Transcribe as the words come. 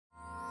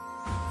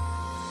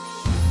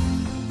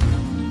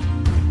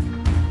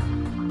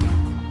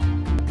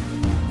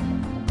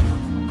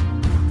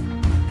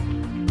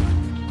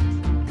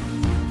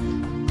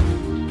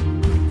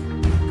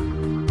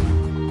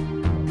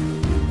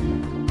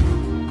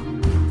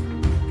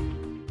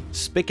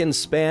Spick and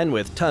span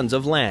with tons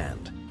of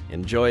land.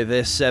 Enjoy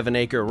this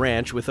 7-acre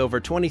ranch with over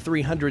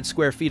 2,300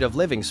 square feet of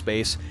living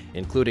space,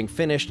 including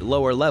finished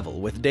lower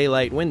level with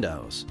daylight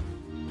windows.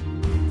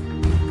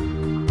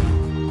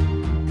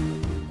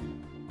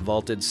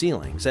 Vaulted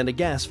ceilings and a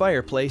gas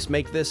fireplace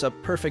make this a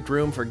perfect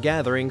room for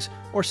gatherings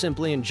or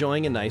simply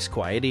enjoying a nice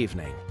quiet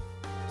evening.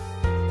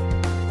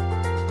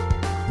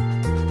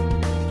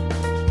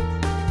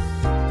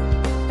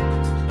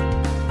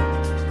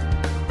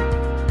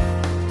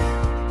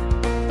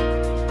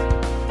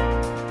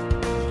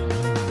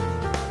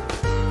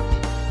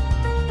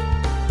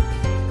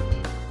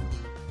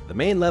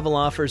 The main level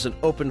offers an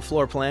open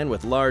floor plan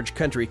with large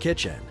country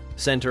kitchen,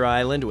 center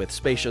island with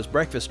spacious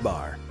breakfast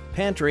bar,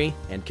 pantry,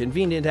 and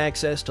convenient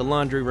access to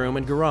laundry room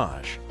and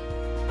garage.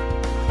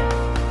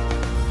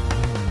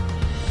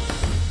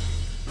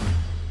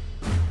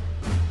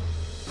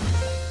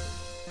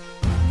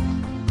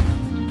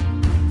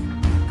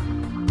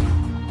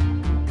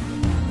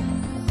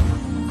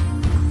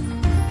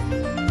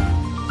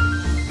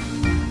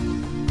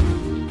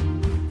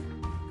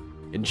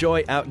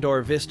 Enjoy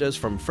outdoor vistas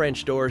from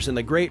French doors in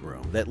the great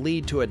room that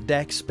lead to a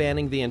deck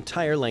spanning the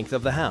entire length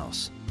of the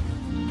house.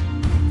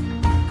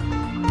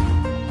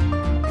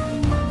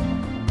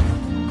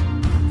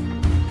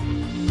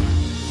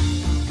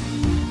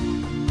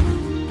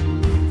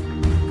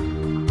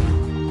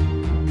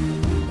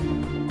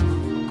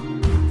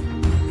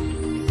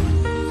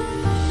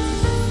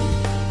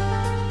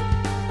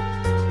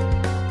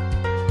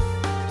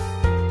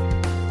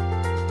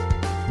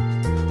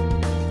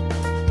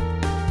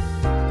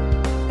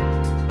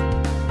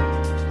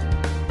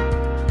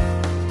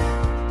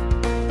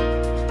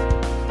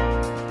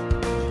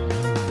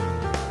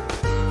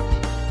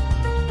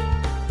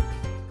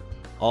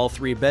 All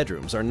 3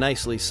 bedrooms are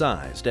nicely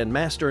sized, and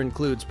master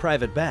includes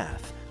private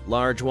bath,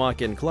 large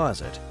walk-in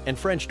closet, and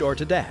French door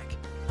to deck.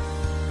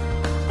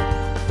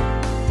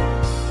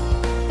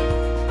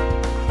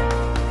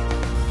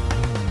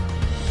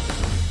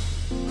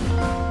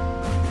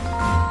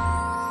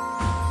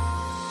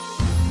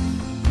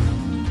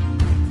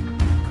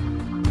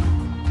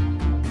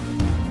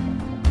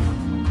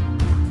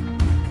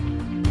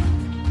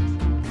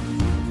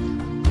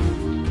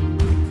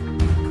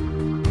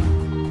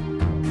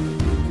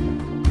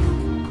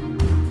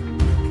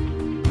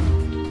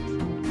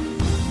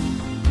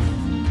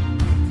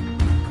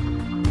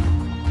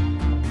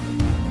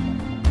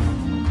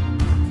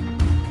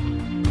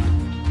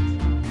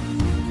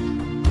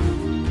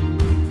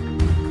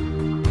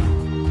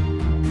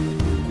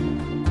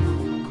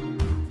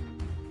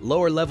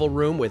 Lower level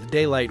room with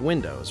daylight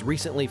windows,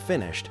 recently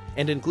finished,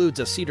 and includes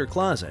a cedar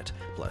closet,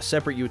 plus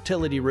separate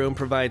utility room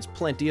provides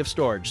plenty of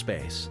storage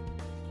space.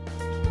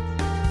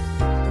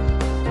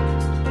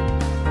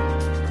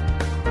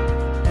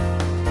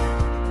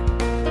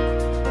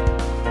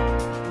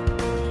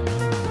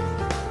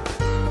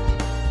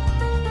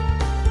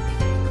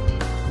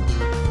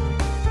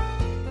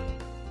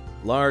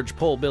 Large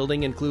pole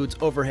building includes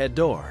overhead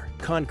door,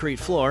 concrete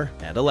floor,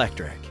 and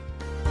electric.